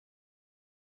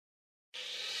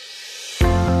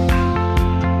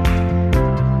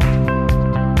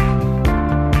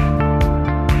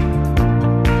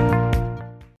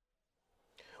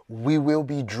We will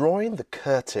be drawing the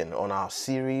curtain on our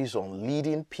series on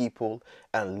leading people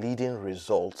and leading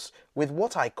results with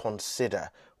what I consider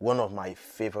one of my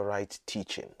favorite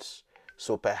teachings.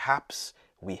 So perhaps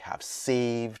we have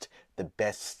saved the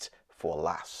best for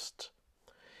last.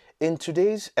 In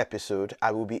today's episode,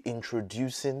 I will be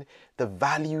introducing the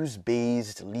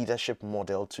values-based leadership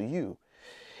model to you.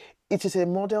 It is a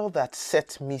model that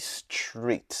set me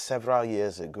straight several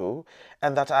years ago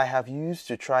and that I have used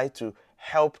to try to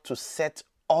help to set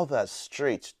others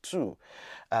straight too,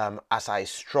 as I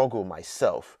struggle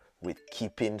myself with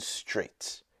keeping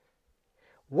straight.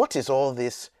 What is all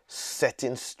this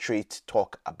setting straight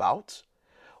talk about?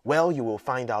 Well, you will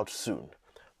find out soon.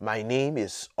 My name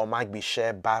is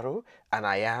Omagbitse Barrow and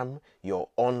I am your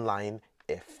online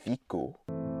Efiko.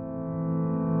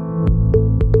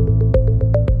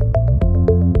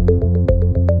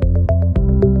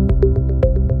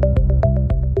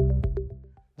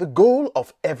 The goal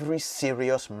of every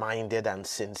serious-minded and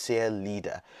sincere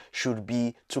leader should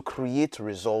be to create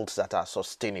results that are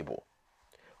sustainable.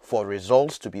 For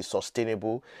results to be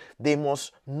sustainable, they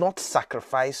must not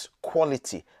sacrifice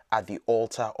quality at the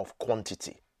altar of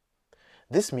quantity.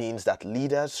 This means that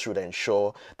leaders should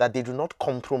ensure that they do not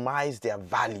compromise their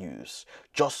values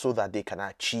just so that they can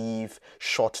achieve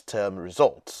short-term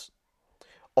results.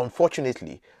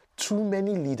 Unfortunately, too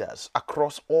many leaders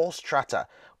across all strata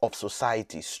of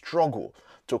society struggle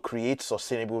to create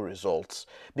sustainable results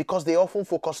because they often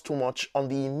focus too much on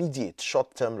the immediate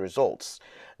short-term results,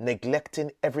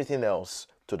 neglecting everything else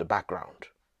to the background.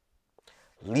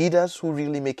 Leaders who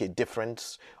really make a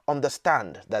difference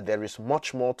understand that there is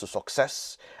much more to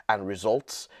success and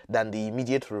results than the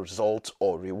immediate result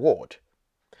or reward.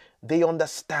 They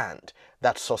understand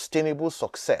that sustainable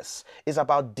success is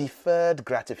about deferred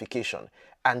gratification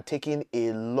and taking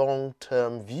a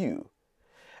long-term view,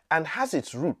 and has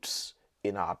its roots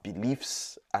in our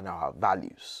beliefs and our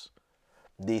values.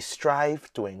 They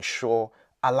strive to ensure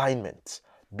alignment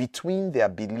between their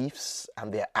beliefs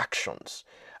and their actions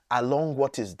along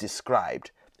what is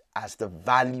described as the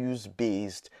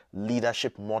values-based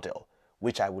leadership model,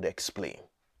 which I would explain.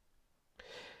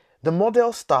 The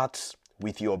model starts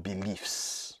with your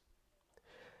beliefs.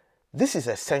 This is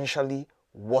essentially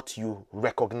what you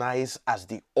recognize as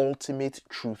the ultimate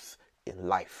truth in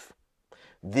life.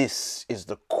 This is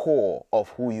the core of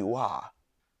who you are.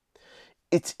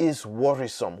 It is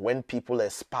worrisome when people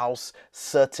espouse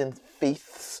certain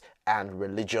faiths and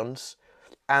religions,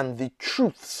 and the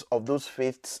truths of those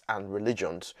faiths and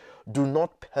religions do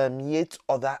not permeate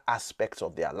other aspects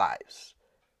of their lives.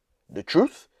 The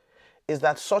truth is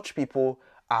that such people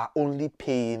are only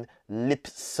paying lip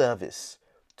service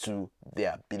to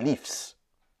their beliefs.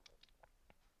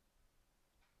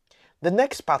 The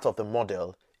next part of the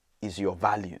model is your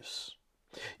values.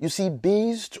 You see,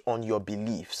 based on your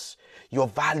beliefs, your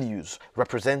values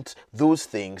represent those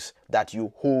things that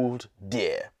you hold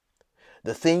dear,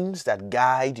 the things that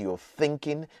guide your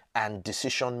thinking and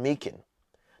decision making,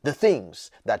 the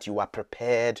things that you are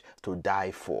prepared to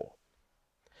die for.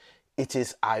 It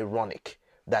is ironic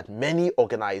that many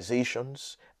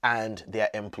organizations and their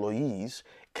employees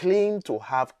claim to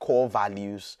have core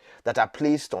values that are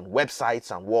placed on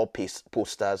websites and wall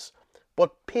posters,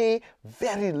 but pay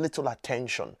very little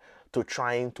attention to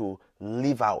trying to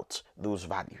live out those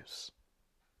values.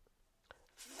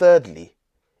 Thirdly,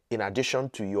 in addition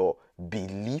to your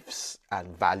beliefs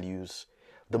and values,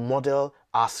 the model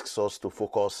asks us to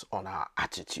focus on our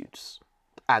attitudes,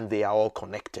 and they are all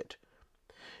connected.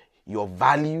 Your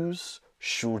values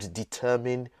should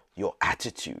determine your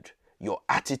attitude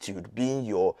being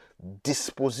your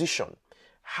disposition,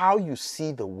 how you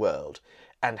see the world,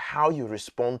 and how you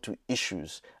respond to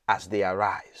issues as they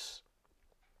arise.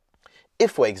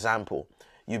 If, for example,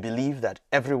 you believe that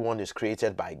everyone is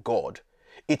created by God,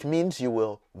 it means you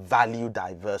will value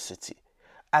diversity,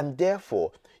 and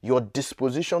therefore your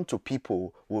disposition to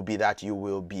people will be that you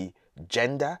will be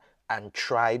gender and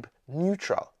tribe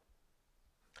neutral.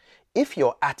 If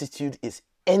your attitude is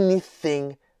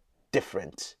anything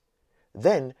different,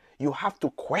 then you have to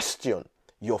question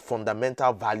your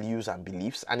fundamental values and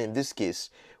beliefs, and in this case,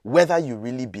 whether you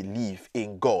really believe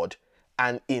in God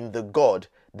and in the God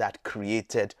that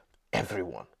created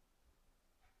everyone.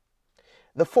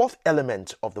 The fourth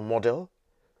element of the model,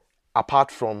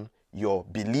 apart from your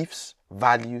beliefs,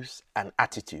 values, and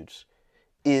attitudes,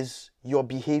 is your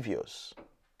behaviors.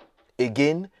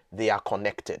 Again, they are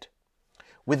connected.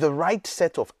 With the right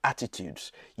set of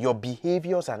attitudes, your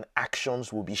behaviors and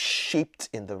actions will be shaped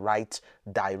in the right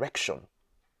direction.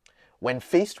 When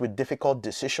faced with difficult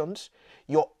decisions,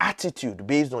 your attitude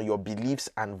based on your beliefs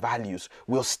and values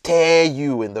will steer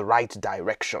you in the right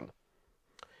direction.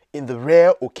 In the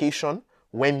rare occasion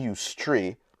when you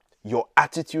stray, your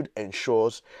attitude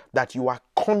ensures that you are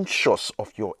conscious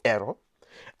of your error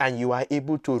and you are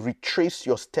able to retrace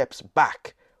your steps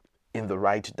back in the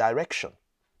right direction.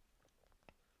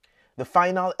 The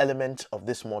final element of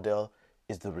this model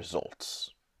is the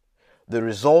results. The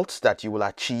results that you will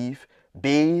achieve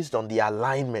based on the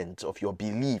alignment of your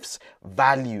beliefs,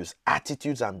 values,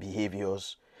 attitudes, and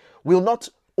behaviors will not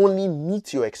only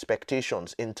meet your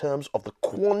expectations in terms of the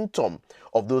quantum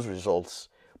of those results,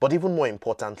 but even more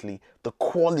importantly, the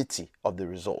quality of the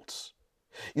results.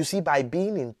 You see, by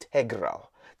being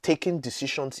integral, taking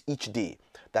decisions each day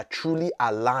that truly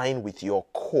align with your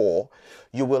core,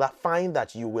 you will find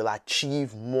that you will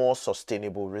achieve more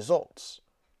sustainable results.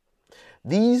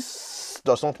 This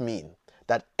does not mean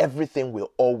that everything will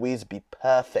always be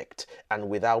perfect and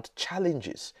without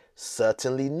challenges.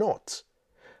 Certainly not.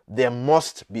 There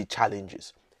must be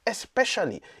challenges,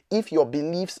 especially if your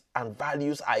beliefs and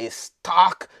values are a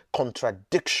stark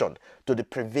contradiction to the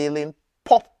prevailing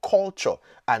pop culture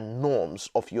and norms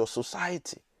of your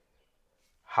society.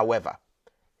 However,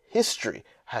 history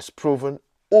has proven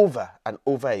over and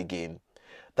over again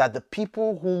that the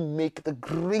people who make the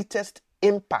greatest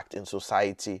impact in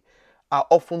society are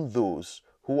often those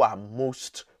who are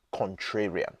most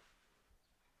contrarian.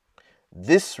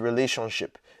 This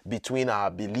relationship between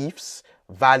our beliefs,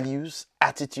 values,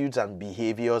 attitudes, and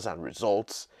behaviors and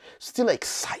results still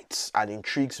excites and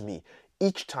intrigues me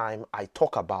each time I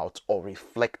talk about or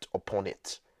reflect upon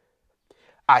it.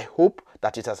 I hope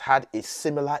that it has had a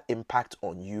similar impact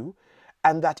on you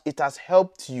and that it has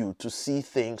helped you to see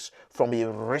things from a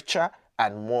richer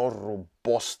and more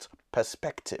robust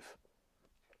perspective.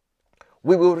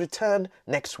 We will return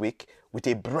next week with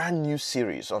a brand new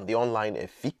series on the online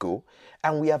Efiko,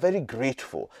 and we are very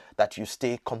grateful that you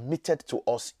stay committed to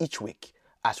us each week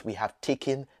as we have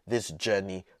taken this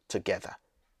journey together.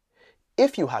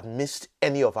 If you have missed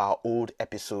any of our old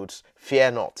episodes, fear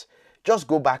not. Just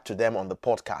go back to them on the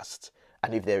podcast.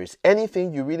 And if there is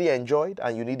anything you really enjoyed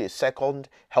and you need a second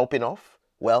helping of,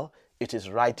 well, it is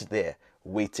right there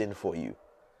waiting for you.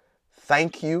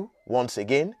 Thank you once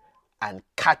again and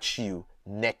catch you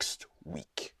next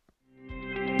week.